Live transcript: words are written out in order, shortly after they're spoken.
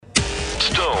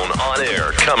on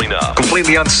Air coming up.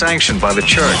 Completely unsanctioned by the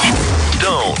church.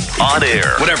 Stone on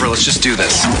Air. Whatever, let's just do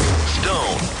this.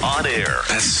 Stone on Air.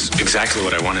 That's exactly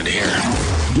what I wanted to hear.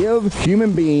 Give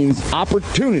human beings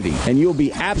opportunity, and you'll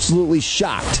be absolutely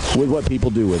shocked with what people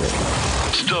do with it.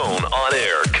 Stone on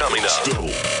Air coming up.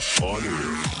 Stone on Air.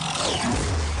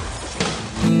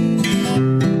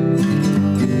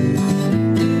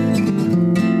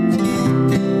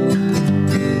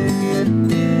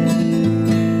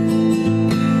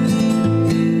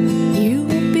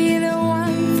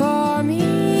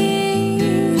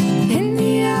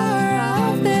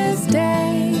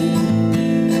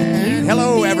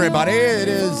 Everybody, it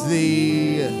is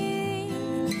the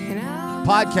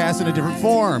podcast in a different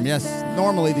form. Yes,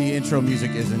 normally the intro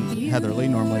music isn't Heather Lee.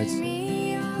 Normally it's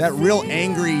that real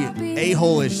angry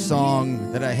a-hole-ish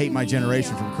song that I Hate My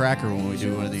Generation from Cracker when we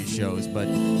do one of these shows. But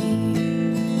a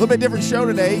little bit different show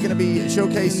today. Going to be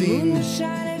showcasing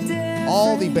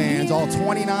all the bands, all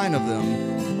 29 of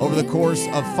them, over the course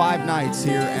of 5 nights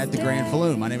here at the Grand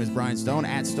Falloon. My name is Brian Stone,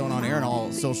 at Stone on Air on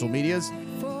all social medias.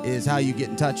 Is how you get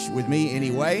in touch with me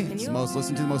anyway. It's the most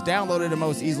listened to, the most downloaded, and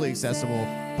most easily accessible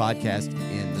podcast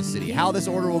in the city. How this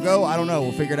order will go, I don't know.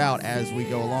 We'll figure it out as we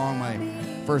go along. My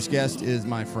first guest is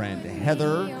my friend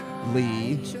Heather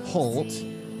Lee Holt,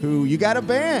 who you got a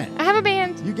band. I have a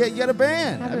band. You got a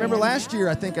band. I remember last year,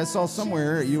 I think I saw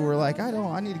somewhere you were like,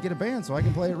 I need to get a band so I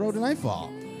can play at Road to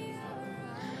Nightfall.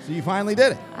 So you finally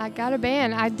did it. I got a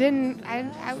band. I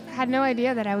had no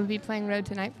idea that I would be playing Road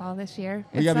to Nightfall this year.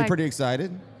 You got to be pretty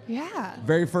excited. Yeah.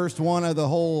 Very first one of the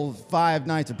whole 5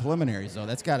 nights of preliminaries, though.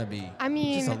 That's got to be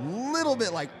just a little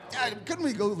bit like, couldn't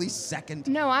we go at least second?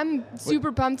 No, I'm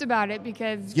super pumped about it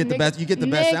because you get the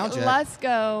best sound check. Nick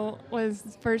Lusko was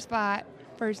first spot,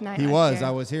 first night. He was.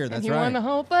 I was here. That's right. He won the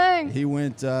whole thing. He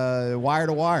went wire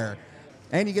to wire.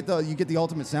 And you get the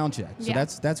ultimate sound check. So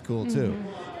that's cool too.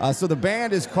 So the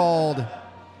band is called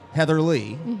Heather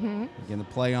Lee. Again, the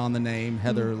play on the name,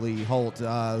 Heather Lee Holt.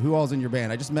 Who all's in your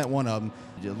band? I just met one of them,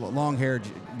 long-haired,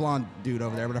 blonde dude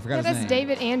over there, but I forgot his name. That's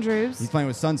David Andrews. He's playing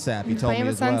with Sunsap. He told me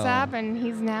as well. Playing with Sunsap, and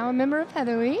he's now a member of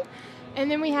Heather Lee.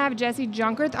 And then we have Jesse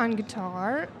Junkerth on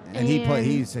guitar. And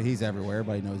he's everywhere.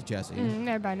 Everybody knows Jesse.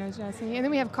 Everybody knows Jesse. And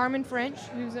then we have Carmen French,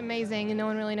 who's amazing, and no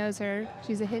one really knows her.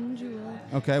 She's a hidden jewel.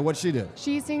 Okay, what's she do?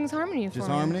 She sings harmonies. Just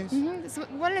harmonies? So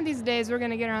one of these days we're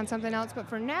going to get her on something else, but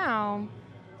for now,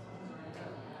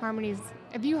 harmonies.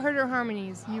 If you heard her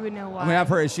harmonies, you would know why. I mean, I've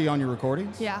heard. Is she on your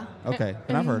recordings? Yeah. Okay,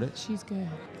 and I've heard it. She's good.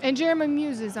 And Jeremy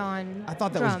Muse is on I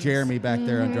thought that drums. was Jeremy back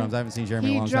there on drums. I haven't seen Jeremy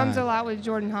in a long time. He drums a lot with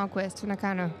Jordan Hallquist, and I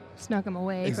kind of snuck him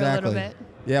away for a little bit.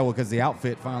 Yeah, well, because the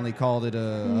outfit finally called it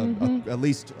at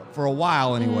least for a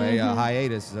while anyway, a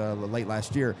hiatus late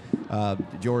last year,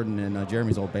 Jordan and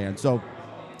Jeremy's old band. So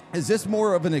is this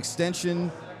more of an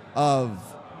extension of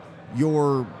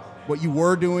what you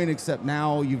were doing, except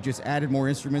now you've just added more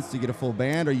instruments to get a full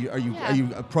band? Are you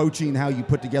approaching how you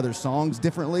put together songs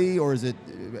differently, or is it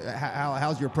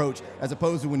how's your approach as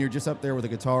opposed to when you're just up there with a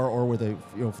guitar or with a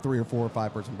 3 or 4 or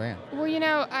 5 person band?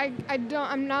 Well,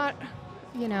 I'm not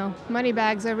money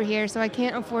bags over here, so I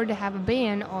can't afford to have a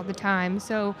band all the time.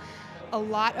 So a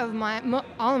lot of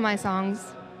all of my songs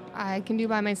I can do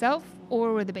by myself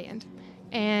or with a band,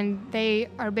 and they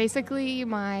are basically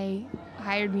my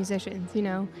hired musicians.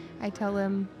 I tell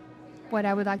them what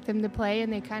I would like them to play,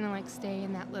 and they kind of stay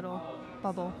in that little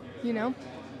bubble. Well,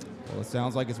 it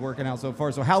sounds like it's working out so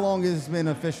far. So how long has it been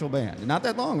an official band? Not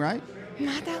that long, right?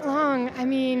 Not that long. I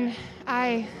mean,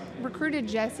 I recruited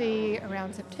Jesse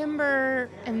around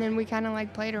September, and then we kind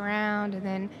of played around, and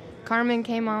then Carmen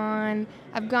came on.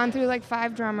 I've gone through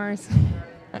 5 drummers.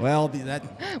 Well, that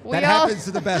happens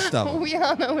to the best of them. We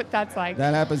all know what that's like.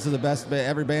 That happens to the best.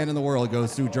 Every band in the world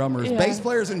goes through drummers. Yeah. Bass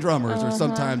players and drummers are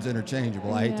sometimes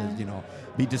interchangeable. I hate to,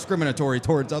 be discriminatory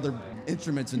towards other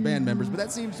instruments and band members, but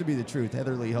that seems to be the truth.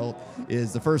 Heather Lee Holt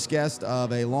is the first guest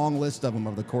of a long list of them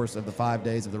over the course of the 5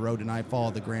 days of the Road to Nightfall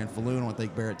at the Grand Falloon. I want to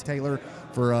thank Barrett Taylor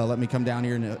for letting me come down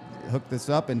here and hook this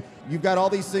up. And you've got all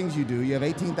these things you do. You have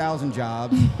 18,000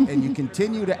 jobs, and you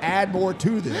continue to add more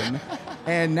to them.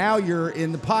 And now you're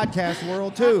in the podcast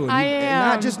world, too. And I am. And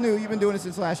not just new. You've been doing it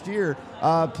since last year.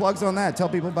 Plugs on that. Tell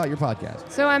people about your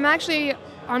podcast. So I'm actually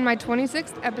on my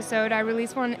 26th episode. I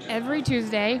release one every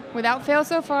Tuesday. Without fail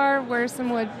so far, where's some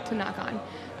wood to knock on?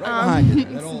 Right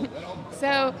behind you.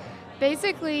 So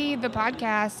basically, the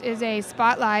podcast is a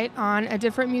spotlight on a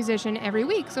different musician every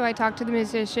week. So I talk to the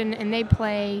musician, and they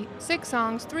play 6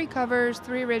 songs, 3 covers,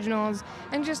 3 originals,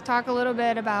 and just talk a little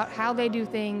bit about how they do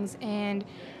things and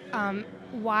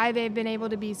why they've been able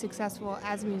to be successful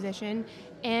as a musician.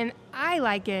 And I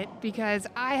like it because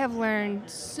I have learned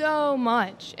so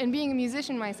much. And being a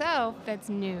musician myself that's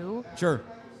new, Sure.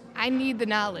 I need the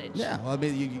knowledge. Yeah. Well, I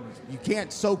mean, you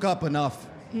can't soak up enough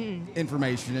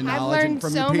information and I've knowledge learned from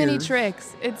so your peers. many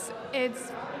tricks.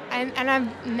 And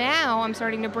I'm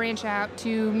starting to branch out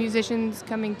to musicians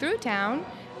coming through town,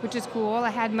 which is cool. I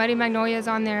had Muddy Magnolias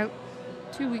on there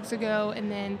 2 weeks ago, and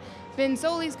then Ben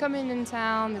Soli's coming in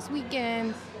town this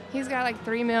weekend. He's got like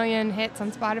 3 million hits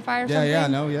on Spotify or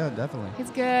something. Yeah, definitely.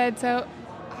 It's good. So,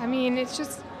 I mean, it's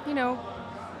just,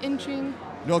 inching.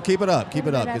 No, keep it up, Keep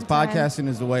it because at a time. podcasting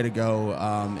is the way to go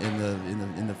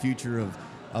in the future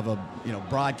of a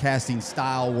broadcasting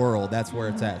style world. That's where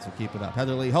it's at. So keep it up.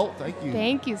 Heather Lee Holt, thank you.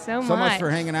 Thank you so much. So much for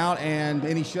hanging out, and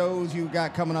any shows you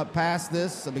got coming up past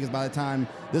this, because by the time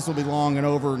this will be not long and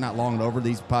over,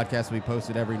 these podcasts will be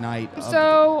posted every night.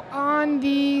 So on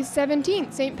the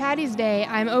 17th, St. Patty's Day,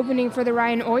 I'm opening for the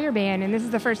Ryan Oyer Band, and this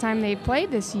is the first time they've played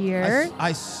this year.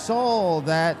 I saw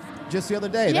that just the other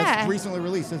day. Yeah. That's recently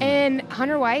released, isn't it? And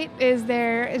Hunter White is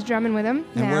drumming with him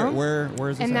And now. where is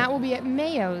this And at? that will be at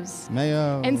Mayo's.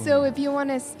 Mayo. And so if you want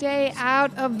to stay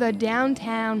out of the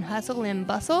downtown hustle and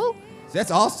bustle,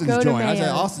 That's Austin's Go to joint. I said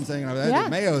Mayo's. Austin's saying over there. Yeah.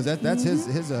 Mayo's. That's his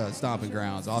stomping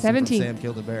grounds. Austin 17. from Sam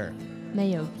Killed a Bear.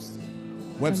 Mayo's.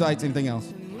 Websites, anything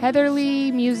else?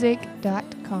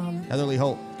 HeatherLeeMusic.com. Heather Lee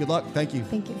Holt. Good luck. Thank you.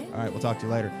 Thank you. All right, we'll talk to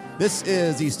you later. This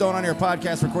is the Stone on Air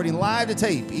podcast, recording live to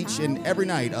tape each and every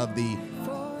night of the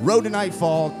Road to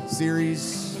Nightfall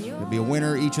series. There'll be a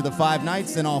winner each of the 5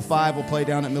 nights. Then all 5 will play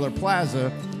down at Miller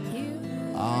Plaza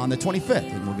on the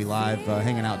 25th, and we'll be live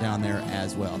hanging out down there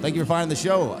as well. Thank you for finding the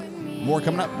show. More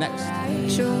coming up next.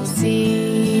 You'll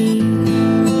see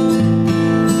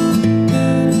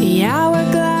the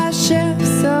hourglass shifts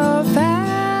so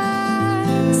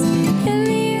fast. In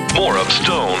the More of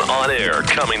Stone on Air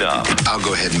coming up I'll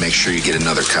go ahead and make sure you get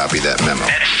another copy of that memo.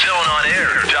 at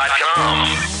StoneOnAir.com.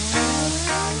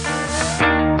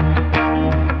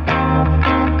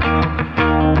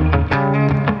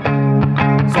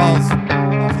 So I was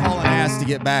hauling ass to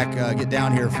get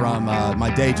down here from my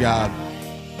day job,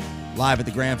 live at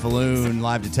the Grand Falloon,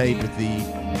 live to tape with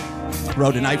the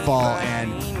Road to Nightfall,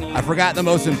 and I forgot the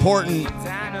most important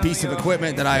piece of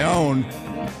equipment that I own,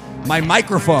 my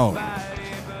microphone.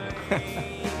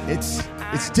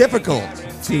 It's difficult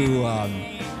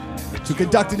to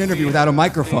conduct an interview without a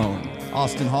microphone.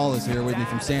 Austin Hall is here with me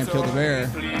from Sam Killed a Bear.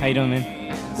 How you doing,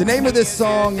 man? The name of this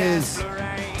song is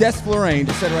Desflurane,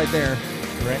 just said right there.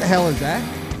 What the hell is that?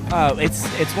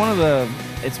 It's one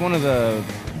of the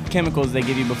chemicals they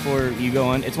give you before you go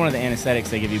on. It's one of the anesthetics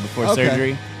they give you before Okay.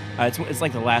 surgery. It's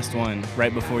like the last one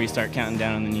right before you start counting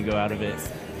down and then you go out of it.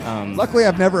 Luckily,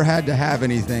 I've never had to have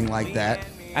anything like that.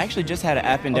 I actually just had an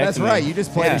appendectomy. Oh, that's right. You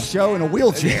just played Yeah. a show in a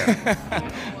wheelchair.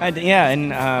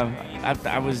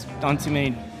 I was on too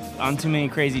many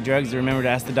crazy drugs to remember to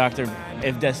ask the doctor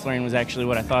if Desflurane was actually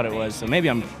what I thought it was. So maybe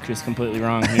I'm just completely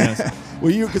wrong. Who knows?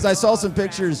 Well, because I saw some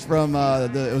pictures from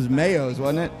it was Mayo's,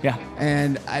 wasn't it? Yeah.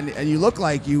 And you look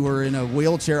like you were in a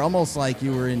wheelchair, almost like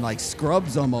you were in like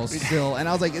Scrubs almost still. And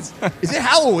I was like, is it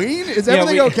Halloween? Is Yeah,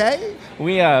 everything okay?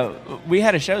 We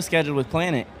had a show scheduled with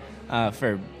Planet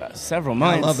for several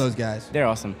months. I love those guys. They're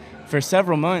awesome. For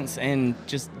several months, and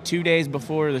just 2 days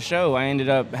before the show, I ended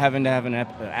up having to have an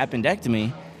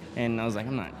appendectomy, and I was like,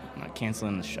 I'm not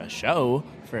canceling the show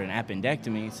for an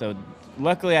appendectomy. So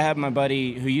luckily, I have my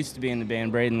buddy who used to be in the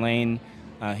band, Braden Lane.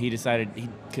 He decided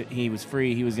he was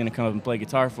free. He was going to come up and play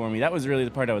guitar for me. That was really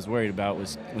the part I was worried about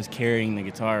was carrying the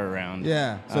guitar around.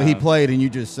 Yeah. So he played and you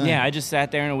just sang. Yeah, I just sat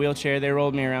there in a wheelchair. They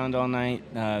rolled me around all night.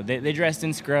 They dressed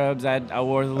in scrubs. I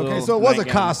wore the little. Okay, so it was a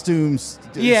nightgown. costume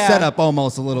Yeah. setup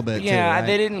almost a little bit. Yeah, too, right?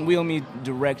 they didn't wheel me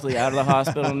directly out of the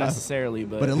hospital necessarily,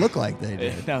 but But it looked like they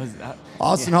did. that was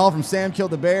Austin Hall from Sam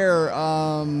Killed a Bear.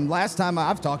 Last time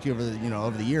I've talked to you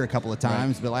over the year a couple of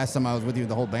times, but last time I was with you,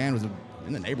 the whole band was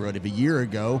in the neighborhood of a year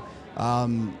ago.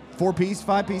 4-piece,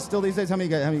 5-piece still these days? How many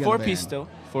you got? in the 4-piece band? still.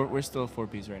 We're still a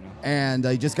 4-piece right now. And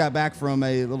you just got back from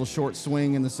a little short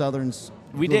swing in the Southern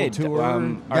We little did. tour. Our-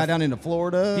 Got down into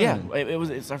Florida. Yeah,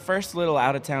 and- it's our first little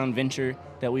out of town venture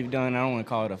that we've done. I don't want to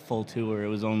call it a full tour. It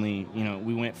was only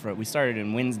we started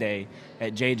in Wednesday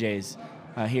at JJ's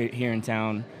here in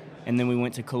town. And then we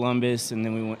went to Columbus, and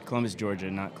then we went Columbus, Georgia,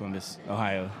 not Columbus,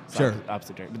 Ohio. It's Sure.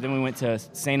 opposite direction. But then we went to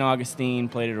St. Augustine,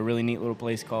 played at a really neat little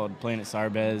place called Planet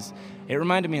Sarbez. It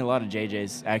reminded me a lot of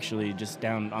JJ's, actually, just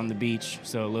down on the beach,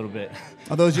 so a little bit.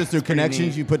 Are those just through It's pretty connections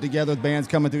neat. you put together with bands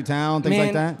coming through town, things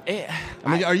like that? It,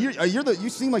 I mean, you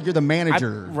seem like you're the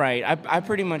manager. Right. I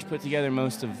pretty much put together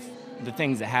most of the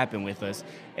things that happen with us.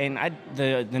 And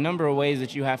the number of ways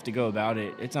that you have to go about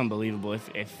it, it's unbelievable.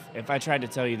 If I tried to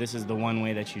tell you this is the one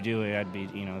way that you do it, I'd be,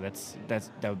 that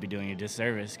would be doing you a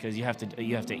disservice, because you have to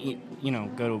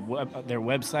go to their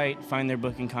website, find their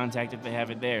booking contact if they have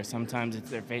it there. Sometimes it's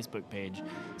their Facebook page.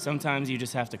 Sometimes you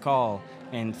just have to call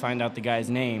and find out the guy's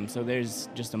name. So there's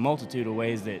just a multitude of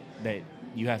ways that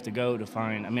you have to go to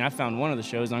find. I mean, I found one of the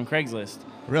shows on Craigslist.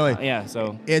 Really? Yeah.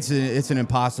 So it's an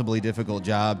impossibly difficult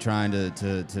job trying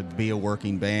to be a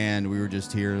working band. We were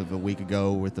just here a week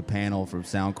ago with the panel from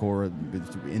Soundcore,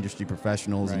 industry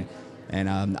professionals, right.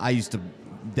 and I used to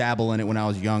dabble in it when I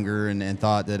was younger and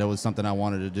thought that it was something I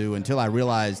wanted to do, until I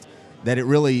realized that it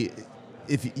really,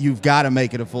 if you've got to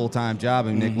make it a full-time job,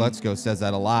 and Nick Lutzko says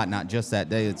that a lot, not just that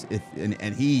day.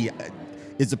 And he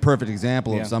is a perfect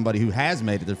example of somebody who has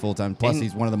made it their full-time. Plus,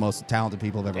 he's one of the most talented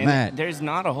people I've ever met. There's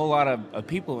not a whole lot of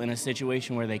people in a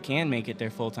situation where they can make it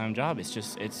their full-time job.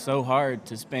 It's so hard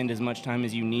to spend as much time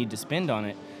as you need to spend on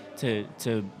it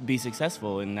to be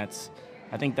successful, and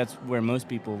I think that's where most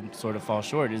people sort of fall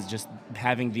short, is just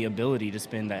having the ability to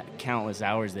spend that countless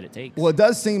hours that it takes. Well, it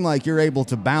does seem like you're able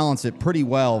to balance it pretty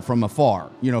well from afar,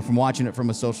 from watching it from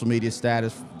a social media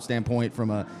status standpoint, from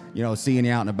a, seeing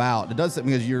you out and about. It does,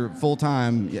 because you're a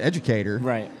full-time educator.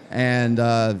 Right. And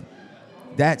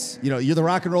that's, you're the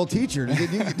rock and roll teacher.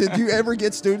 Did you ever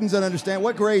get students that understand?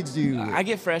 What grades do you? I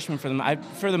get freshmen for them.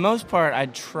 For the most part, I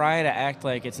try to act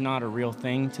like it's not a real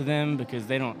thing to them, because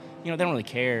they don't really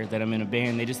care that I'm in a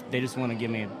band. They just want to give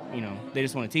me, they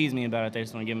just want to tease me about it. They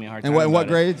just want to give me a hard time. And what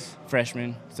grades?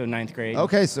 Freshmen, so 9th grade.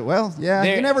 Okay, so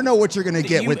you never know what you're going to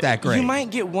get with that grade. You might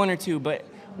get one or two, but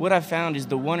what I've found is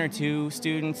the one or two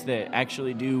students that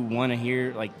actually do want to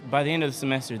hear, like, by the end of the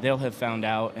semester, they'll have found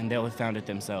out, and they'll have found it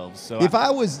themselves. So when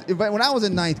I was in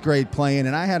 9th grade playing,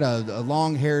 and I had a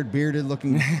long-haired,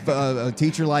 bearded-looking a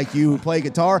teacher like you who played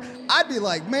guitar, I'd be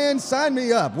like, man, sign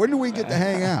me up. When do we get to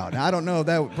hang out? Now, I don't know if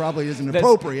that probably isn't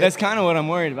appropriate. That's kind of what I'm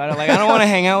worried about. Like, I don't want to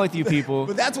hang out with you people.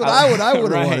 But that's what I would have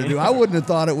right. wanted to do. I wouldn't have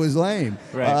thought it was lame.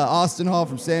 Right. Austin Hall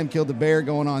from Sam Killed the Bear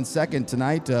going on second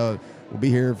tonight. We'll be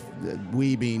here,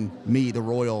 we being me, the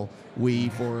royal we,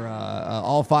 for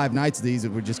all 5 nights of these.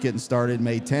 We're just getting started.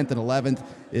 May 10th and 11th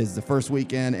is the first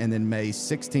weekend, and then May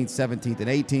 16th, 17th, and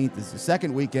 18th is the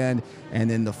second weekend, and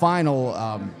then the final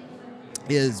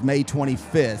is May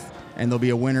 25th, and there'll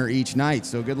be a winner each night.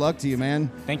 So good luck to you, man.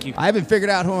 Thank you. I haven't figured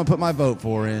out who I'm going to put my vote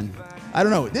for in. I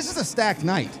don't know. This is a stacked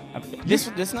night.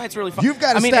 This night's really fun. You've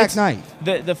got a stacked night.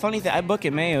 The funny thing, I book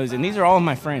at Mayo's, and these are all of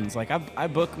my friends. Like, I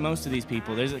book most of these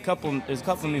people. There's a couple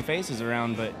new faces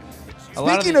around, but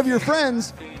speaking of your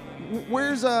friends,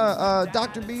 where's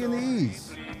Dr. B and the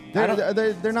E's?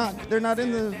 They're not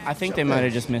in the. I think they might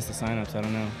have just missed the signups. I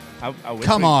don't know.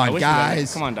 Come on,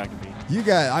 guys. Come on, Dr. B. You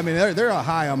guys, I mean, they're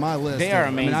high on my list. They are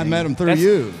amazing. I met them through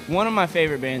you. One of my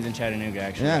favorite bands in Chattanooga,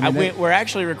 actually. Yeah, we're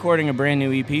actually recording a brand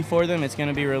new EP for them. It's going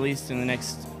to be released in the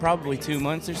next probably 2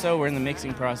 months or so. We're in the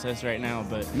mixing process right now,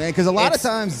 but man, because a lot of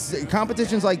times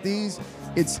competitions like these,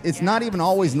 it's not even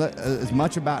always as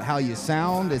much about how you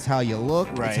sound as how you look.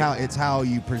 Right. It's how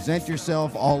you present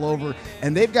yourself all over,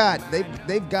 and they've got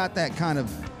that kind of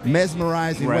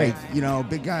mesmerizing right. weight.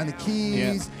 Big guy on the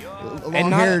keys,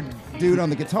 long-haired dude on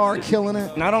the guitar, killing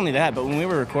it. Not only that, but when we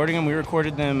were recording them, we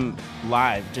recorded them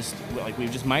live. Just like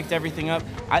we've just mic'd everything up.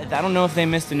 I don't know if they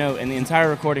missed a note in the entire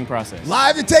recording process.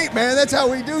 Live to tape, man. That's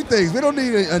how we do things. We don't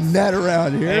need a net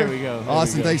around here. There we go.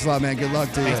 Austin, thanks a lot, man. Good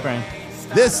luck to you. Thanks, Brian.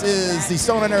 This is the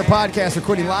Stone on Air podcast,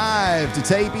 recording live to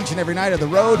tape each and every night of the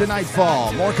road to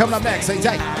Nightfall. More coming up next. Stay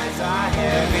tight.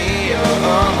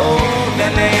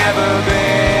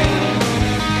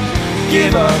 Give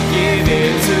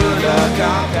in to the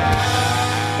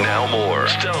compact. Now more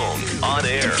Stone on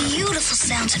Air. Beautiful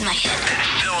sounds in my head.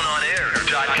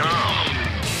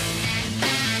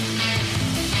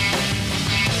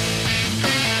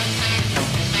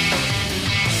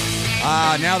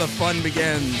 StoneOnAir.com. Now the fun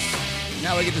begins.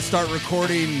 Now we get to start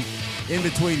recording in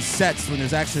between sets when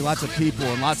there's actually lots of people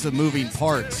and lots of moving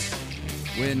parts.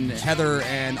 When Heather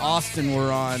and Austin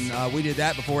were on, we did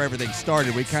that before everything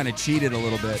started. We kind of cheated a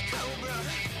little bit.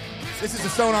 This is the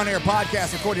Stone on Air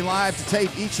podcast, recording live to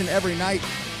tape each and every night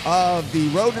of the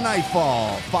Road to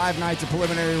Nightfall. 5 nights of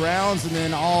preliminary rounds, and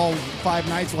then all 5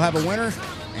 nights we'll have a winner.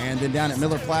 And then down at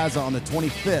Miller Plaza on the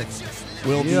 25th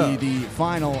will be the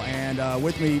final. And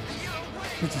with me,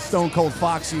 it's a Stone Cold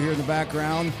Foxy here in the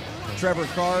background. Trevor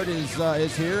Card is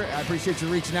here. I appreciate you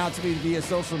reaching out to me via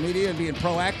social media and being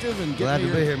proactive and glad to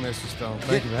be here, Mr. Stone.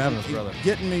 Thank you for having us, brother.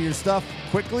 Getting me your stuff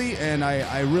quickly, and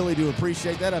I really do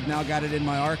appreciate that. I've now got it in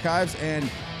my archives, and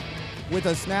with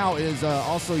us now is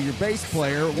also your bass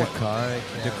player.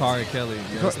 Dakari Kelly.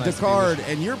 Yeah, it's nice to be with you.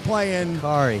 and you're playing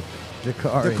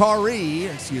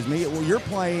Dakari, excuse me. Well, you're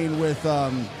playing with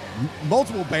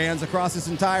multiple bands across this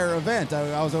entire event.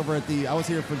 I was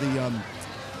here for the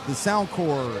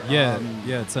Soundcore.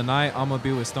 Yeah. Tonight I'm gonna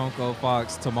be with Stone Cold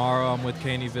Fox. Tomorrow I'm with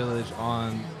Caney Village.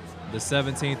 On the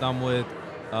 17th I'm with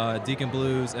Deacon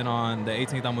Blues, and on the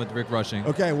 18th I'm with Rick Rushing.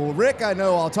 Okay, well, Rick, I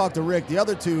know. I'll talk to Rick. The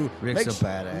other two, Rick's a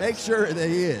badass. Make sure that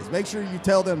he is. Make sure you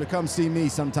tell them to come see me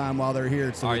sometime while they're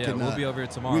here, so we'll be over here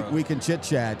tomorrow. We can chit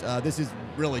chat. This is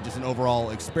really just an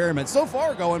overall experiment. So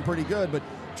far, going pretty good. But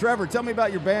Trevor, tell me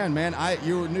about your band, man.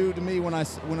 You were new to me when I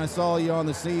saw you on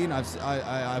the scene.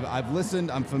 I've listened.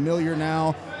 I'm familiar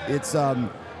now.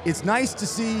 It's nice to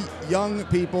see young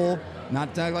people.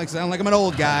 Not to sound like I'm an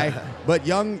old guy, but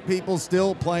young people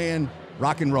still playing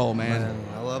rock and roll, man.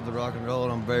 I love the rock and roll,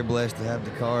 and I'm very blessed to have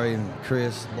Dakari and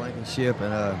Chris Blankenship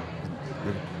and the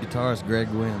guitarist Greg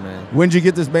Gwynn, man. When did you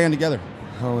get this band together?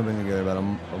 Only been together about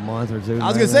a month or two. I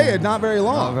was gonna say it, not very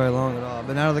long. Not very long at all. I've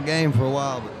been out of the game for a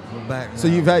while, but we're back now. So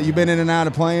you've been in and out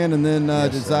of playing, and then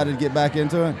decided to get back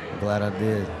into it. Glad I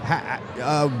did.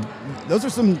 Those are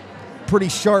some pretty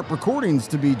sharp recordings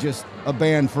to be just a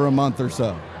band for a month or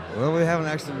so. Well, we haven't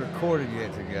actually recorded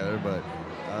yet together, but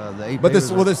the EP. But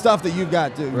the stuff that you've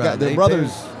got, the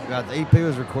brothers. The EP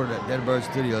was recorded at Dead Bird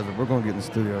Studios, but we're going to get in the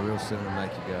studio real soon and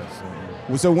make you guys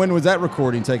something. So when was that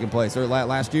recording taking place? Or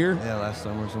last year? Yeah, last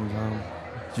summer sometime.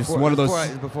 One of those.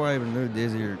 Before I even knew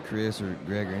Dizzy or Chris or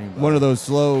Greg or anybody. One of those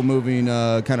slow-moving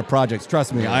kind of projects.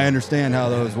 Trust me, I understand how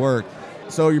those work.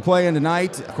 So you're playing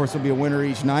tonight. Of course, there'll be a winner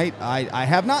each night. I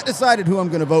have not decided who I'm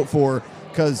going to vote for,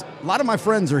 because a lot of my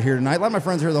friends are here tonight. A lot of my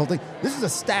friends are here the whole thing. This is a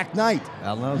stacked night.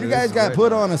 I know. You guys got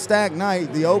put on a stacked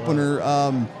night, the opener.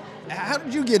 How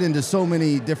did you get into so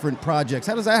many different projects?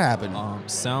 How does that happen?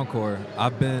 Soundcore.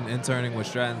 I've been interning with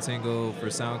Stratton Tingle for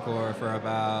Soundcore for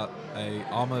about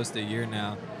almost a year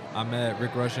now. I met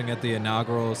Rick Rushing at the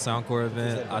inaugural Soundcore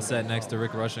event. I sat next to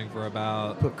Rick Rushing for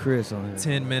about Put Chris on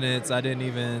 10 minutes. I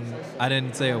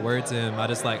didn't say a word to him.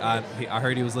 I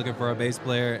heard he was looking for a bass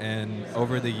player, and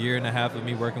over the year and a half of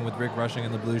me working with Rick Rushing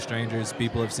and the Blue Strangers,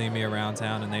 people have seen me around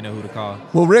town and they know who to call.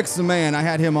 Well, Rick's the man. I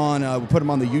had him on, we put him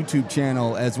on the YouTube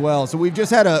channel as well. So we've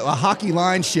just had a hockey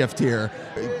line shift here.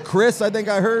 Chris, I think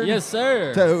I heard? Yes,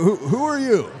 sir. So who are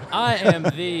you? I am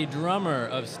the drummer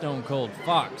of Stone Cold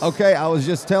Fox. Okay, I was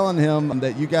just telling him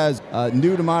that you guys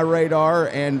new to my radar,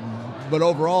 but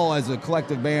overall as a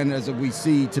collective band, as we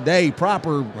see today,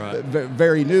 proper,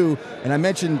 very new. And I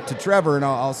mentioned to Trevor, and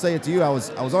I'll say it to you, I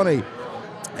was on a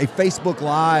Facebook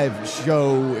Live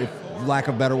show, if lack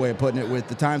of a better way of putting it, with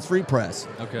the Times Free Press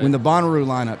when the Bonnaroo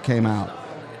lineup came out.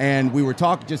 And we were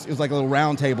talking, it was like a little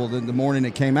round table the morning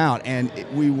it came out, and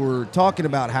we were talking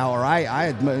about how, or I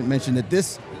had mentioned that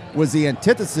this was the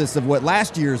antithesis of what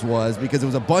last year's was, because it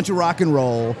was a bunch of rock and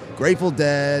roll, Grateful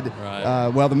Dead,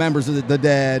 the members of the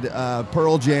Dead,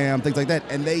 Pearl Jam, things like that,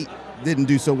 and they didn't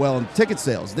do so well in ticket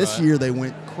sales. This year they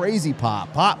went crazy pop,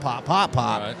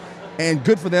 and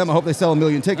good for them. I hope they sell 1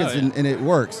 million tickets and it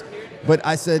works. But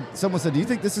someone said, do you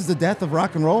think this is the death of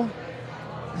rock and roll?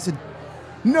 I said,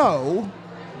 no.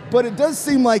 But it does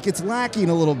seem like it's lacking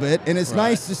a little bit, and it's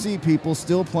nice to see people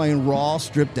still playing raw,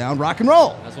 stripped-down rock and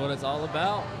roll. That's what it's all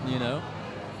about, you know.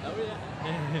 Oh,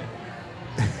 yeah.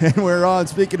 And we're on,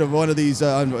 speaking of one of these,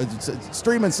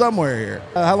 streaming somewhere here.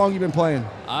 How long you been playing?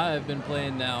 I've been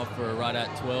playing now for right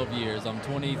at 12 years. I'm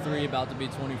 23, about to be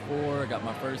 24. I got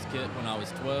my first kit when I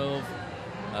was 12.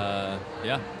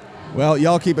 Well,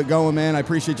 y'all keep it going, man. I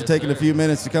appreciate you taking a few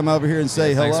minutes to come over here and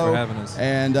say hello. Thanks for having us.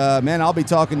 And, man, I'll be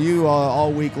talking to you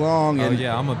all week long. And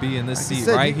I'm going to be in this seat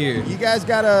right here. You guys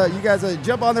gotta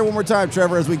jump on there one more time,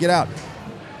 Trevor, as we get out.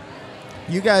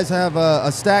 You guys have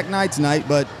a stacked night tonight,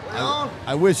 but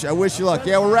I wish you luck.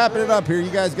 Yeah, we're wrapping it up here.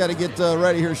 You guys got to get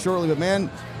ready here shortly. But,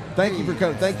 man, thank you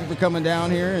for coming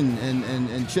down here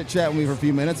and chit-chatting with me for a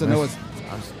few minutes. I know it's...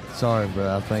 Sorry,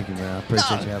 bro. Thank you, man. I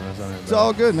appreciate you having us on here, bro. It's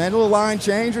all good, man. A little line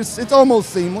change. It's almost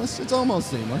seamless.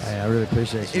 Hey, I really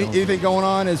appreciate you. Anything going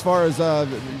on as far as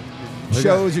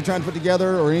shows you're trying to put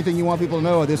together, or anything you want people to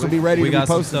know? This will be ready to be posted We got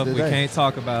some stuff today. we can't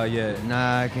talk about yet.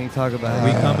 Nah, I can't talk about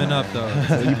it. We coming up,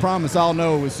 though. You promise I'll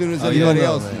know as soon as anybody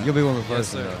else. You'll be one of the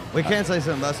first. Yes, sir. We can say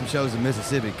something about some shows in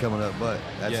Mississippi coming up, but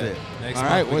that's it. All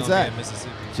right, what's that?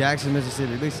 Jackson,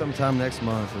 Mississippi. It'll be sometime next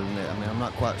month. I'm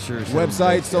not quite sure.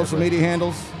 Website, social media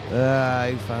handles? You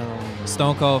found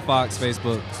Stone Cold Fox,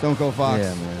 Facebook. Stone Cold Fox.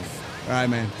 Yeah, man. All right,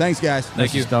 man. Thanks, guys.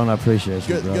 Thank you. Stone, I appreciate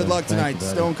you. Good luck tonight.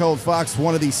 Stone Cold Fox,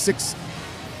 one of the 6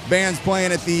 bands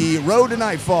playing at the Road to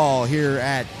Nightfall here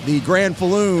at the Grand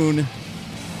Falloon.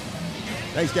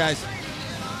 Thanks, guys.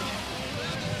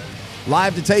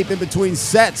 live to tape in between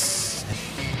sets.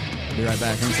 Be right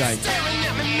back. Inside.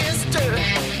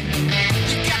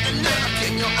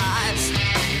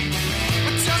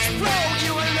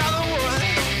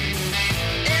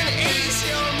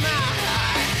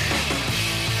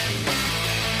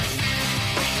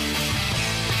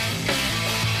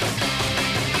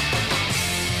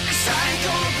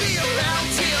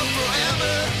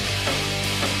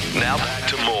 Now back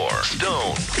to more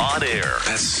Stone on Air.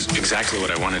 That's exactly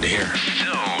what I wanted to hear.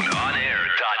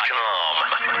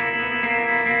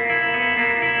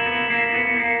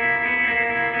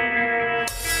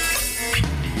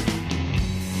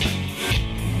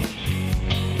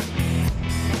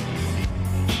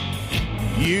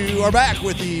 You are back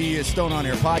with the Stone on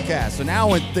Air podcast. So now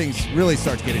when things really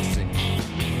start to get interesting.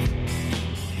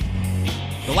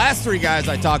 The last three guys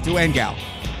I talked to, and gal,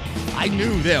 I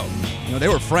knew them. You know, they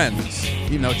were friends,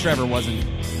 even though Trevor wasn't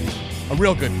a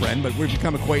real good friend, but we've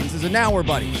become acquaintances, and now we're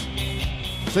buddies.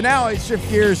 So now I shift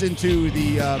gears into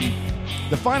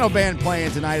the final band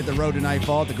playing tonight at the Road to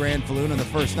Nightfall at the Grand Falloon on the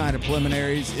first night of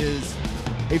preliminaries is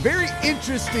a very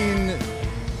interesting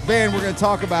band we're going to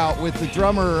talk about with the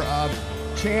drummer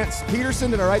Chance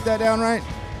Peterson. Did I write that down right?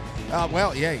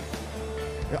 Well, yeah.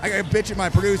 I got to bitch at my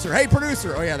producer. Hey,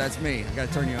 producer. Oh, yeah, that's me. I got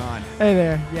to turn you on. Hey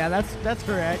there. Yeah, that's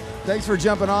correct. Thanks for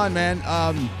jumping on, man.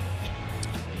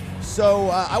 So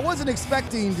I wasn't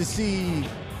expecting to see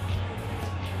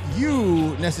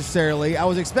you necessarily. I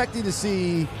was expecting to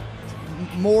see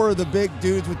more of the big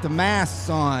dudes with the masks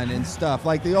on and stuff,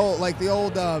 like the old, not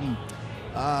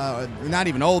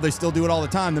even old. They still do it all the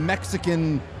time. The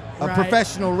Mexican. Right.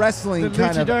 Professional wrestling the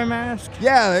kind of luchador mask.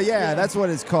 Yeah, that's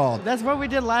what it's called. That's what we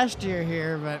did last year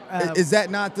here, but is that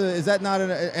not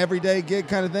an everyday gig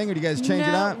kind of thing, or do you guys change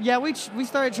it up? Yeah, we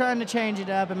started trying to change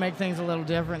it up and make things a little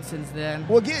different since then.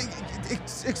 Well,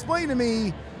 explain to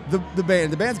me the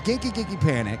band. The band's Ginky Ginky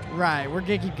Panic. Right, we're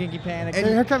Ginky Ginky Panic. And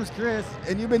here comes Chris.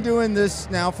 And you've been doing this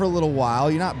now for a little while.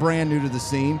 You're not brand new to the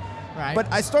scene. Right.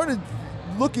 But I started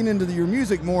looking into your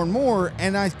music more and more,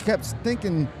 and I kept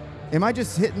thinking, am I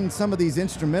just hitting some of these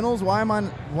instrumentals?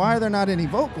 Why are there not any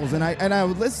vocals? And I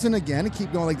would listen again and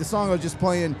keep going. Like the song I was just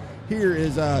playing here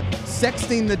is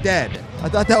Sexting the Dead. I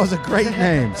thought that was a great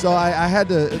name, so I had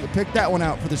to pick that one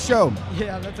out for the show.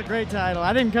 Yeah, that's a great title.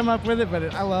 I didn't come up with it,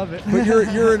 but I love it. But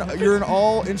you're an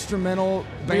all instrumental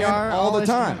band we are all the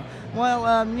time.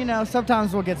 Well,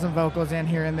 sometimes we'll get some vocals in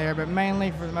here and there, but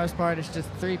mainly for the most part, it's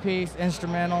just 3-piece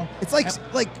instrumental. It's like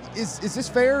is this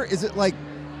fair? Is it like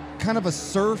kind of a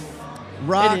surf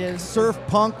rock, surf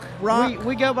punk rock?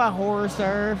 We go by horror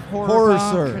surf,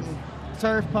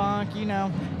 surf punk.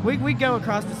 We go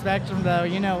across the spectrum though.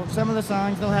 Some of the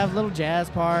songs they'll have little jazz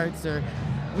parts or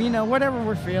whatever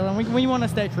we're feeling. We want to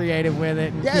stay creative with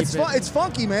it. And it's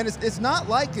funky, man. It's not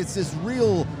like it's this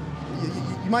real.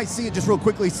 You might see it just real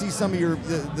quickly. See some of your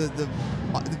the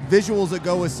visuals that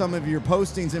go with some of your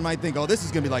postings and might think, oh, this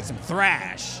is going to be like some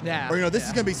thrash. Yeah. Or, this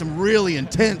is going to be some really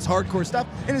intense hardcore stuff.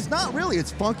 And it's not really.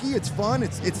 It's funky. It's fun.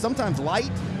 It's sometimes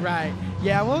light. Right.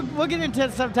 Yeah, we'll get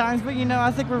intense sometimes, but,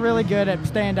 I think we're really good at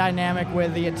staying dynamic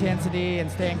with the intensity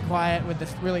and staying quiet with the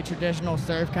really traditional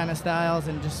surf kind of styles,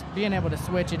 and just being able to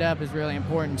switch it up is really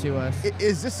important to us.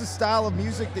 Is this a style of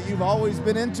music that you've always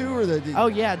been into? Oh,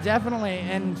 yeah, definitely.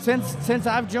 And since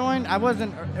I've joined, I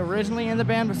wasn't originally in the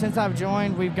band, but since I've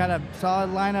joined, we've got a solid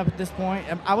lineup at this point.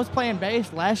 I was playing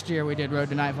bass last year. We did Road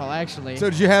to Nightfall, actually. So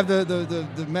did you have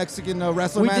the Mexican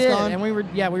wrestler mask on? And we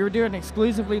were doing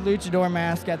exclusively luchador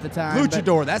mask at the time.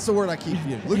 Luchador, that's the word I keep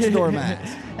using. Luchador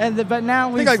mask. But now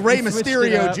we think like Rey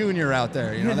Mysterio Jr. out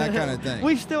there, that kind of thing.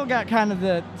 We've still got kind of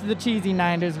the cheesy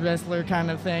 90s wrestler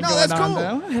kind of thing going on,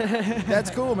 though. That's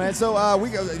cool, man. So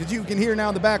you can hear now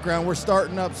in the background, we're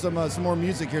starting up some more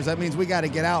music here. So that means we got to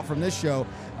get out from this show.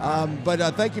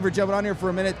 But thank you for jumping on here for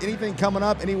a minute. Anything coming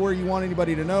up? Anywhere you want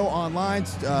anybody to know online?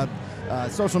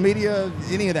 Social media?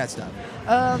 Any of that stuff?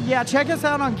 Yeah, check us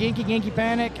out on Ginky Ginky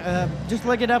Panic. Just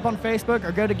look it up on Facebook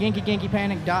or go to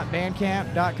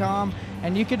ginkyginkypanic.bandcamp.com,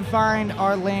 and you can find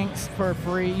our links for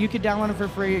free. You could download it for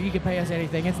free, or you could pay us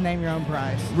anything. It's name your own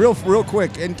price. Real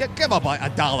quick, and give up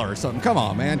 $1 or something. Come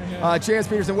on, man. Chance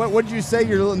Peterson, what did you say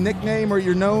your little nickname or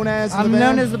you're known as? I'm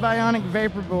known as the Bionic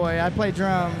Vapor Boy. I play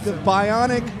drums. The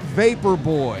Bionic Vapor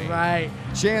Boy. Right.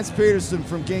 Chance Peterson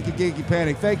from Ginky Ginky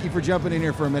Panic. Thank you for jumping in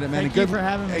here for a minute, man. Thank you for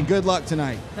having me. And good luck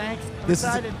tonight. Thanks.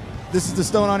 Excited. This is the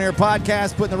Stone on Air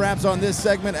podcast, putting the wraps on this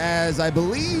segment as I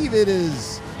believe it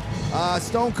is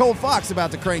Stone Cold Fox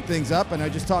about to crank things up. And I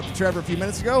just talked to Trevor a few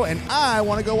minutes ago, and I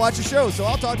want to go watch a show. So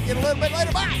I'll talk to you a little bit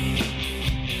later. Bye.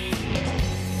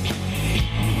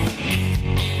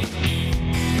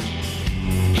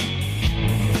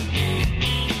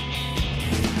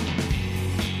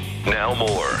 Now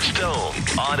more Stone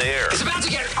on Air. It's about to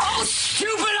get all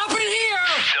stupid up in here.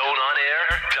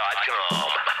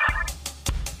 StoneOnAir.com.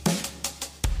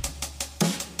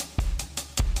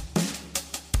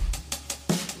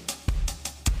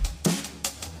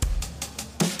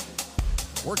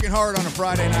 Working hard on a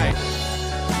Friday night.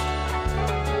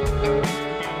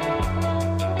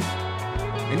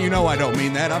 And you know I don't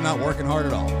mean that. I'm not working hard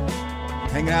at all.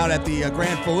 Hanging out at the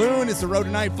Grand Falloon. It's the Road to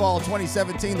Nightfall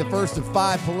 2017, the first of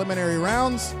 5 preliminary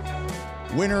rounds.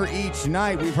 Winner each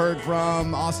night. We've heard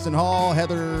from Austin Hall,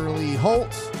 Heatherly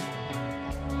Holt.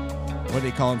 What did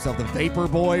he call himself? The Vapor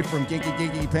Boy from Kinky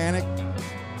Kinky Panic.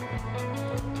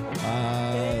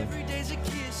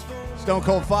 Stone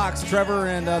Cold Fox, Trevor,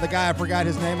 and the guy I forgot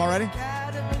his name already.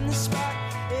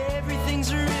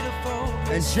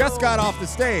 And just got off the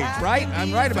stage, right?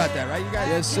 I'm right about that, right? You guys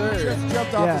yes, sir. Just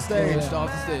jumped off the stage. Just off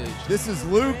the stage. This is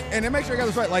Luke, and make sure I got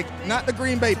this right. Like, not the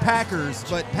Green Bay Packers,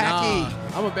 but Packy.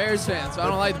 Nah, I'm a Bears fan, so I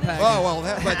don't like the Packers. Oh, well,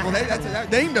 that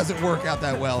name doesn't work out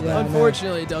that well. Yeah,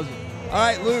 unfortunately, it doesn't. All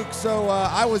right, Luke. So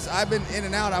I've been in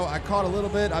and out. I caught a little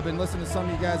bit. I've been listening to some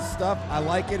of you guys' stuff. I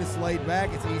like it. It's laid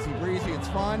back. It's easy breezy. It's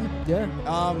fun. Yeah.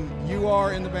 You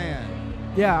are in the band.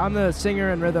 Yeah, I'm the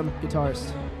singer and rhythm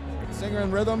guitarist. Singer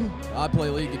and rhythm. I play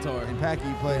lead guitar. And Packy,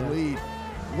 you play lead.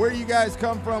 Where do you guys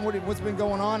come from? What's been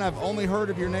going on? I've only heard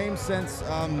of your name since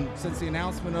the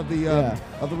announcement of the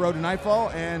Road to Nightfall.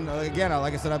 And again,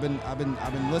 like I said, I've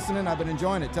been listening. I've been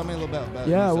enjoying it. Tell me a little bit about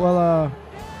it. Yeah. Well,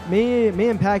 me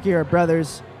and Packy are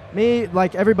brothers. Me,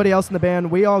 like everybody else in the band,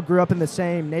 we all grew up in the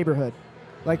same neighborhood.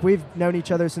 Like, we've known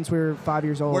each other since we were 5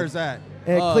 years old. Where's that?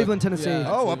 Cleveland, Tennessee.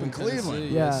 Yeah, up in Cleveland.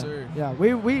 Yeah, yes, sir. Yeah.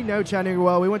 We know Chattanooga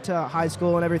well. We went to high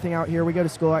school and everything out here. We go to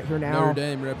school out here now. Notre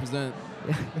Dame represent.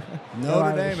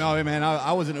 Notre Dame. Oh man,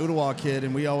 I was an Ottawa kid,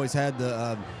 and we always had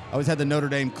the Notre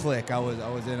Dame clique. I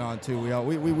was in on too. We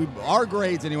our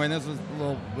grades anyway. And this was a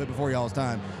little bit before y'all's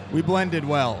time. We blended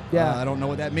well. Yeah. I don't know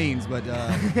what that means, but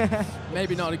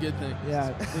maybe not a good thing.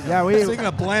 Yeah. Yeah. We speaking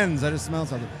of blends, I just smelled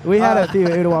something. We had a few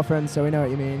Ottawa friends, so we know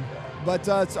what you mean. But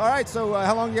it's all right. So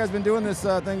how long have you guys been doing this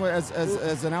thing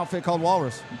as an outfit called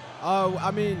Walrus?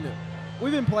 I mean,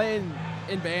 we've been playing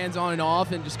in bands on and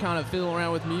off and just kind of fiddling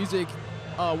around with music.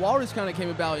 Walrus kind of came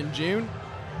about in June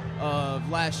of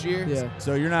last year. Yeah.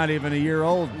 So you're not even a year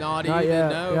old. Not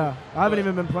yet. No. Yeah. I haven't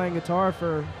even been playing guitar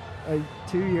for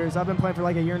 2 years. I've been playing for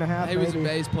like a year and a half. He was a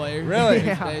bass player. Really? He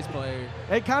was a bass player.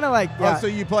 It kind of like. Yeah. Oh, so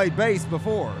you played bass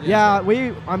before? Yeah.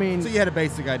 I mean. So you had a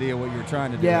basic idea what you were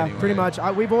trying to do. Yeah, anyway. pretty much.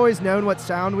 We've always known what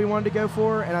sound we wanted to go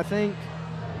for, and I think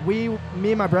me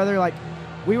and my brother, like,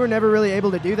 we were never really able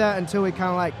to do that until we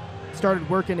kind of like started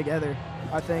working together,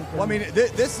 I think. Well, I mean,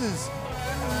 this is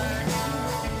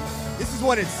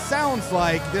what it sounds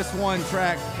like, this one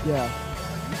track. Yeah.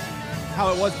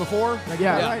 How it was before?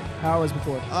 Yeah, right? how it was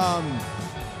before.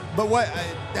 But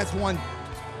that's one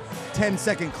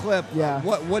 10-second clip. Yeah.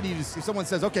 What do you just, if someone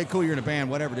says, okay, cool, you're in a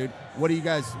band, whatever, dude. What do you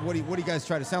guys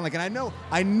try to sound like? And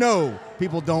I know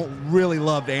people don't really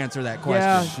love to answer that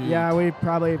question. Yeah,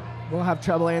 we'll have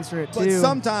trouble answering it too. But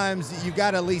sometimes you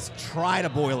got to at least try to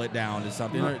boil it down to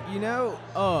something. You know,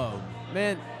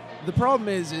 man, the problem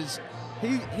is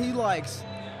he likes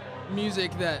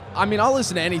music that, I mean, I'll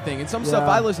listen to anything, and some stuff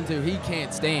I listen to he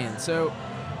can't stand. So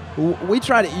we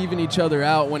try to even each other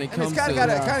out when it comes to. It's kind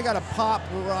of got a pop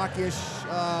rockish.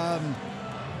 I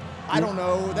don't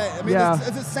know.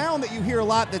 It's a sound that you hear a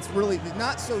lot that's really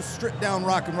not so stripped down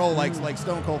rock and roll like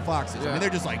Stone Cold Fox is. I mean, they're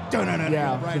just like right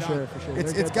for on. sure.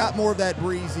 It's got more of that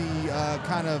breezy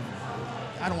kind of.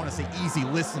 I don't want to say easy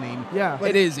listening. Yeah, but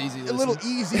it is easy. A little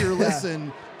easier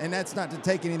listen, and that's not to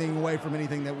take anything away from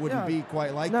anything that wouldn't be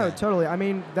quite like that. No, totally. I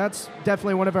mean, that's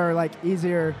definitely one of our like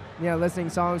easier, listening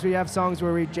songs. We have songs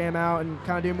where we jam out and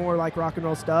kind of do more like rock and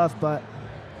roll stuff, but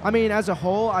I mean, as a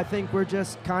whole, I think we're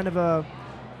just kind of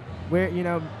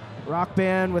rock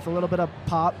band with a little bit of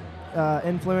pop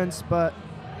influence, but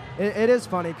it is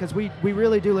funny because we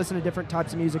really do listen to different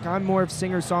types of music. I'm more of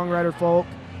singer-songwriter folk.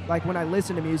 Like when I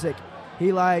listen to music,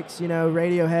 he likes,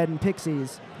 Radiohead and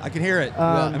Pixies. I can hear it.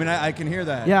 I mean, I can hear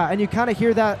that. Yeah, and you kind of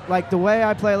hear that, like the way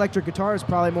I play electric guitar is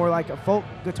probably more like a folk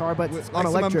guitar, but it's on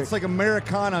electric. It's like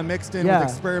Americana mixed in with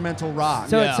experimental rock.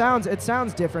 So it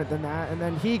sounds different than that, and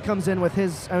then he comes in with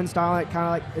his own style,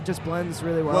 and it just blends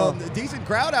really well. Well, a decent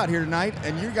crowd out here tonight,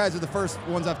 and you guys are the first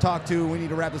ones I've talked to. We need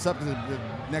to wrap this up because the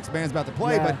next band's about to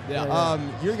play,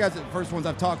 you're the guys the first ones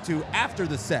I've talked to after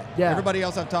the set. Yeah. Everybody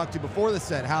else I've talked to before the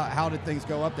set, how did things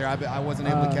go up there? I wasn't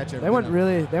able to catch it. They went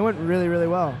really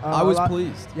well. I was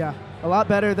pleased. Yeah, a lot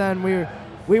better than we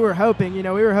were hoping. We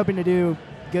were hoping to do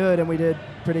good, and we did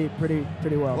pretty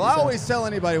well. Well, I always tell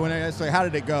anybody when I say how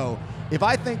did it go, if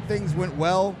I think things went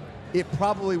well, it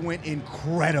probably went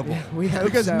incredible. We hope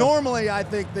because so. normally I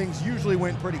think things usually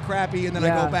went pretty crappy, and then I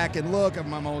Yeah. go back and look. I'm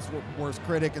my most worst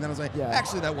critic, and then I was like, Yeah.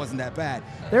 actually, that wasn't that bad.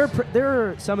 There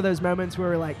are some of those moments where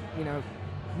we're like,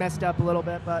 messed up a little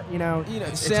bit, but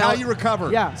It's how you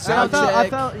recover. Yeah, Sound I check,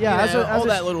 felt yeah, all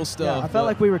that little stuff. Yeah, I felt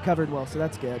like we recovered well, so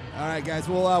that's good. All right, guys.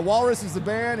 Well, Walrus is the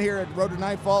band here at Road to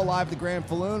Nightfall, live at the Grand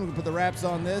Falloon. We'll put the wraps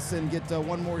on this and get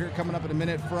one more here coming up in a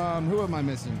minute from, who am I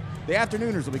missing? The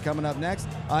Afternooners will be coming up next.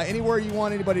 Anywhere you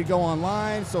want anybody to go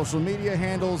online, social media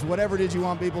handles, whatever it is you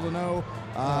want people to know.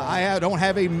 I don't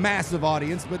have a massive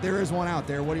audience, but there is one out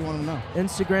there. What do you want them to know?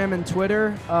 Instagram and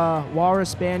Twitter,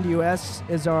 Walrus Band US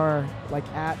is our @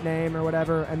 name or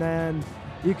whatever, and then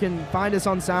you can find us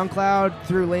on SoundCloud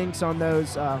through links on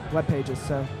those web pages.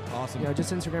 So awesome.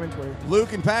 Just Instagram and Twitter.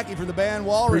 Luke and Packy from the band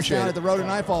Walrus Appreciate down it. at the Road to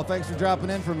Nightfall. Thanks for dropping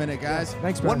in for a minute, guys. Yeah,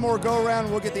 thanks, bro. One more go around,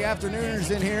 we'll get the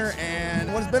Afternooners in here,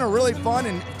 and what's been a really fun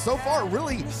and so far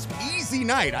really easy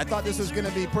night. I thought this was going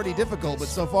to be pretty difficult, but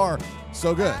so far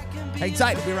so good. Hang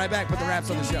tight. We'll be right back. Put the wraps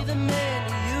on the show.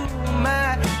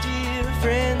 My dear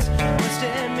friends must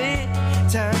admit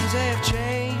times have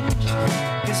changed,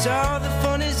 'cause all the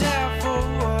fun is out for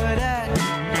what I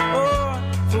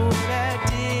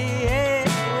did.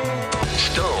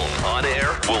 Stone on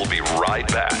Air. We'll be right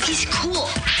back. He's cool.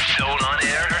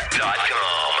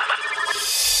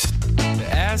 StoneOnAir.com. The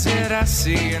acid I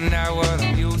see and not what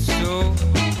I'm used to.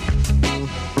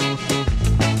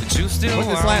 But you still Put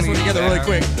this last one together really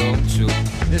quick.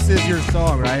 This is your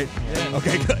song, right? Yeah.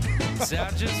 Okay, good.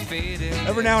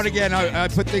 Every now and again, I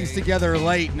put things together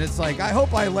late, and it's like, I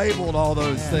hope I labeled all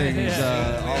those things.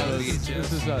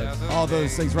 All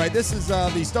those things, right? This is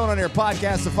the Stone on Air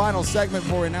podcast, the final segment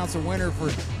before we announce a winner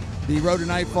for the Road to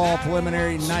Nightfall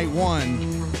preliminary night 1.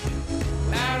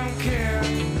 I don't care.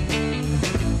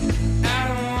 I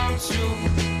don't want you.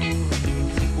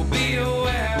 We'll be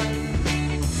aware.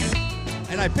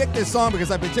 And I picked this song because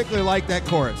I particularly like that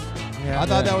chorus. Yeah, I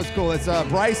thought that was cool. It's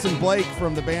Bryce and Blake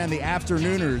from the band The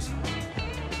Afternooners.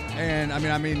 And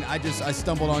I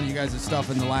stumbled on you guys' stuff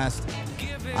in the last,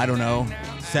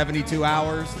 72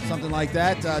 hours, something like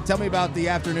that. Tell me about The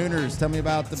Afternooners. Tell me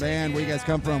about the band. Where you guys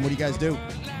come from? What do you guys do?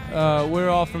 We're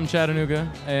all from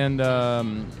Chattanooga, and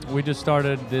we just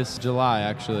started this July,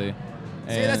 actually.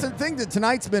 See, that's the thing. That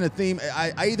tonight's been a theme.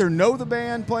 I either know the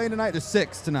band playing tonight. There's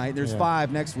 6 tonight. There's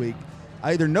 5 next week.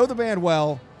 I either know the band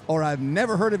well, or I've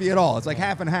never heard of you at all. It's like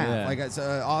half and half. Yeah. Like it's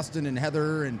Austin and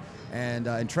Heather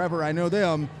and Trevor. I know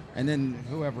them, and then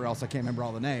whoever else. I can't remember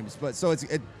all the names. But so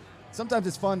sometimes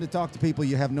it's fun to talk to people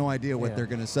you have no idea what they're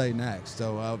going to say next.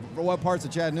 So what parts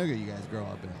of Chattanooga you guys grow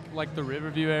up in? Like the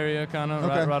Riverview area, kind of,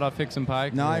 Okay. right off Hickson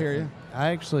Pike. No, I hear you. I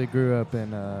actually grew up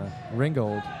in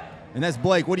Ringgold. And that's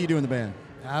Blake. What do you do in the band?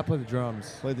 I play the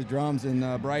drums. Play the drums.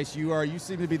 And Bryce, you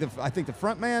seem to be the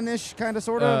front man-ish, kind of,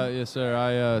 sort of? Yes, sir.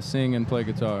 I sing and play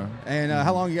guitar. And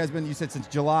how long you guys been? You said since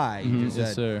July. You just Yes,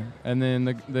 said. sir. And then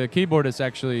the keyboardist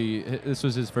this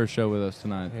was his first show with us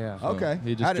tonight. Yeah. So Okay.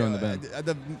 He just joined the band.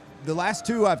 The last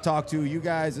 2 I've talked to, you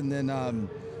guys, and then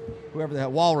whoever the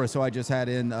hell, Walrus, who I just had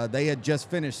in, they had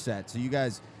just finished set. So you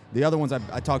guys, the other ones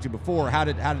I talked to before, how'd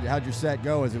your set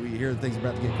go? As we hear things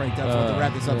about to get cranked up, so we'll have to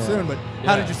wrap this up soon. But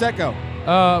how did your set go?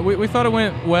 We thought it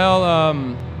went well.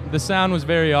 The sound was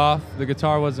very off. The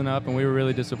guitar wasn't up, and we were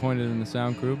really disappointed in the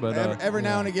sound crew. But every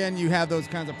now and again, you have those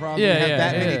kinds of problems. Yeah, you have yeah,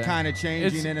 that many yeah. kind of changing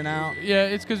It's- in and out. Yeah,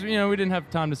 it's because we didn't have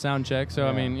time to sound check. So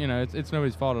I mean, it's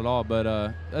nobody's fault at all.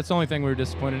 But that's the only thing we were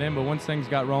disappointed in. But once things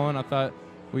got rolling, I thought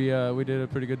we did a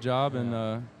pretty good job,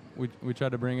 and we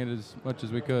tried to bring it as much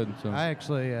as we could. So I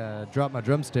actually dropped my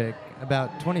drumstick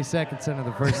about 20 seconds into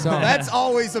the first song. That's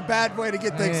always a bad way to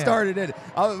get things Yeah. started.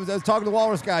 I was talking to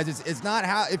Walrus guys. It's not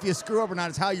how if you screw up or not.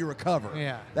 It's how you recover.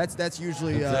 Yeah. That's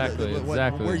usually Exactly,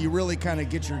 exactly. where you really kind of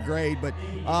get your grade. But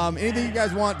anything you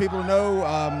guys want people to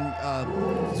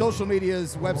know? Social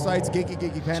medias, websites, Geeky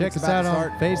Panics. Check us about out to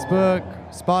on start. Facebook,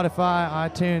 Spotify,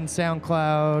 iTunes,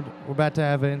 SoundCloud. We're about to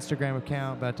have an Instagram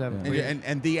account. About to have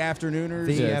And the Afternooners.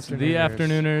 The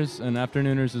Afternooners, and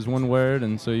Afternooners is one word,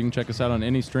 and so you can check us out on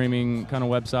any streaming kind of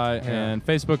website. Yeah. And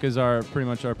Facebook is pretty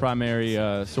much our primary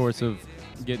source of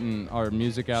getting our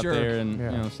music out Sure. there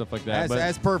and stuff like that.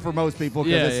 As per for most people,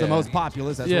 because it's the most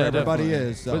populous. That's where everybody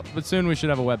definitely. is. So. But soon we should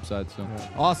have a website. So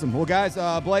Awesome. Well, guys,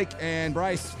 Blake and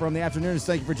Bryce from the Afternooners,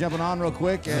 thank you for jumping on real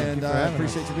quick, and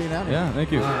appreciate you being out here. Yeah,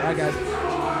 thank you. All right, guys.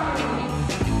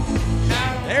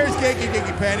 There's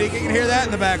Geeky Panic. You can hear that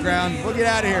in the background. We'll get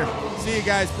out of here. See you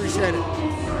guys. Appreciate it.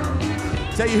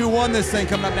 Tell you who won this thing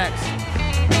coming up next.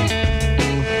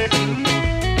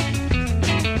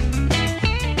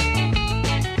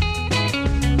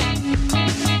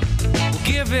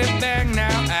 Give it back now.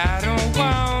 I don't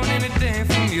want any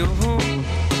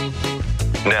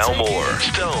Now more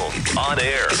Stone on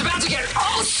Air. It's about to get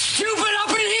all stupid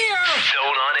up in here.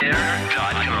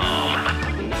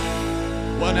 StoneOnAir.com.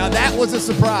 Well, now that was a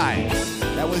surprise.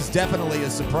 That was definitely a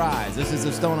surprise. This is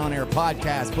the Stone on Air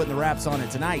podcast, putting the wraps on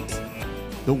it tonight.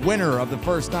 The winner of the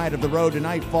first night of the Road to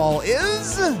Nightfall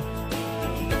is...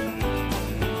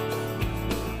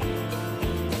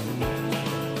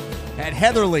 At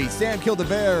Heatherly, Sam Killed the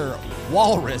Bear,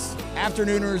 Walrus,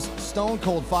 Afternooners, Stone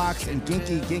Cold Fox, and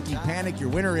Ginky Panic. Your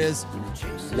winner is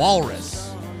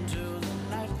Walrus.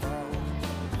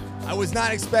 I was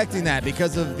not expecting that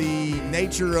because of the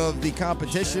nature of the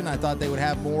competition. I thought they would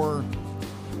have more.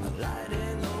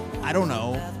 I don't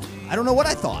know what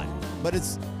I thought, but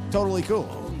it's totally cool.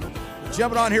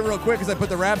 Jumping on here real quick as I put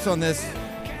the wraps on this.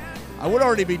 I would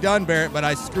already be done, Barrett, but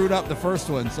I screwed up the first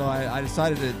one, so I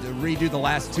decided to redo the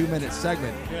last 2-minute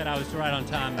segment. Good, I was right on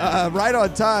time. Right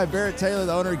on time. Barrett Taylor,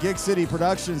 the owner of Gig City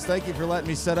Productions. Thank you for letting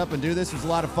me set up and do this. It was a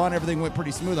lot of fun. Everything went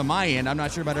pretty smooth on my end. I'm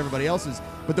not sure about everybody else's.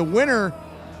 But the winner,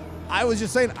 I was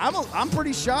just saying, I'm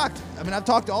pretty shocked. I mean, I've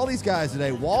talked to all these guys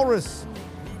today. Walrus,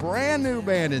 brand new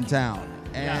band in town,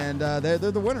 and they're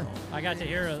the winner. I got to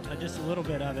hear just a little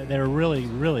bit of it. They were really,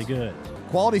 really good.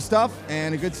 Quality stuff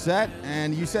and a good set.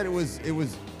 And you said it was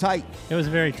tight. It was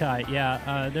very tight.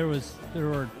 Yeah, there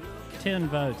were 10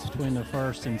 votes between the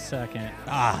first and second.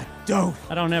 Dope.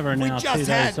 I don't ever announce who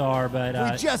those are,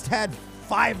 but we just had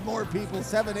 5 more people,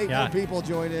 7, 8 more people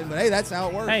join in. But hey, that's how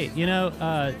it works. Hey,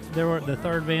 the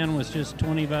third band was just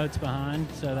 20 votes behind,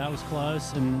 so that was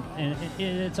close, and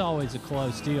it's always a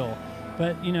close deal.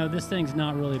 But, this thing's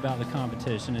not really about the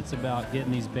competition. It's about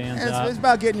getting these bands up. It's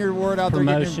about getting your word out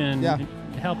promotion, there.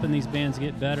 Helping these bands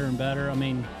get better and better. I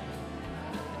mean,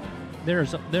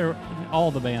 all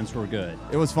the bands were good.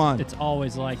 It was fun. It's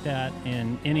always like that,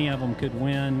 and any of them could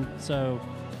win. So,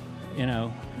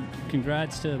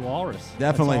 congrats to Walrus.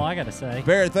 Definitely. That's all I got to say.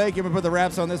 Barrett, thank you. We put the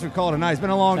wraps on this. We call it a night. It's been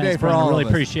a long day for all of us. Really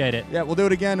appreciate it. Yeah, we'll do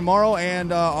it again tomorrow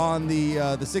and on the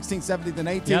 16th, 17th, and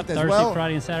 18th as Thursday, well.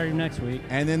 Friday, and Saturday next week.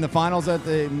 And then the finals at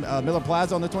the Miller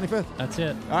Plaza on the 25th. That's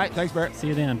it. All right, thanks, Barrett. See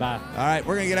you then. Bye. All right,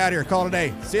 we're going to get out of here. Call it a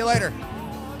day. See you later.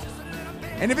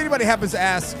 And if anybody happens to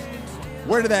ask,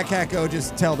 where did that cat go,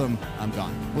 just tell them I'm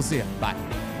gone. We'll see you. Bye.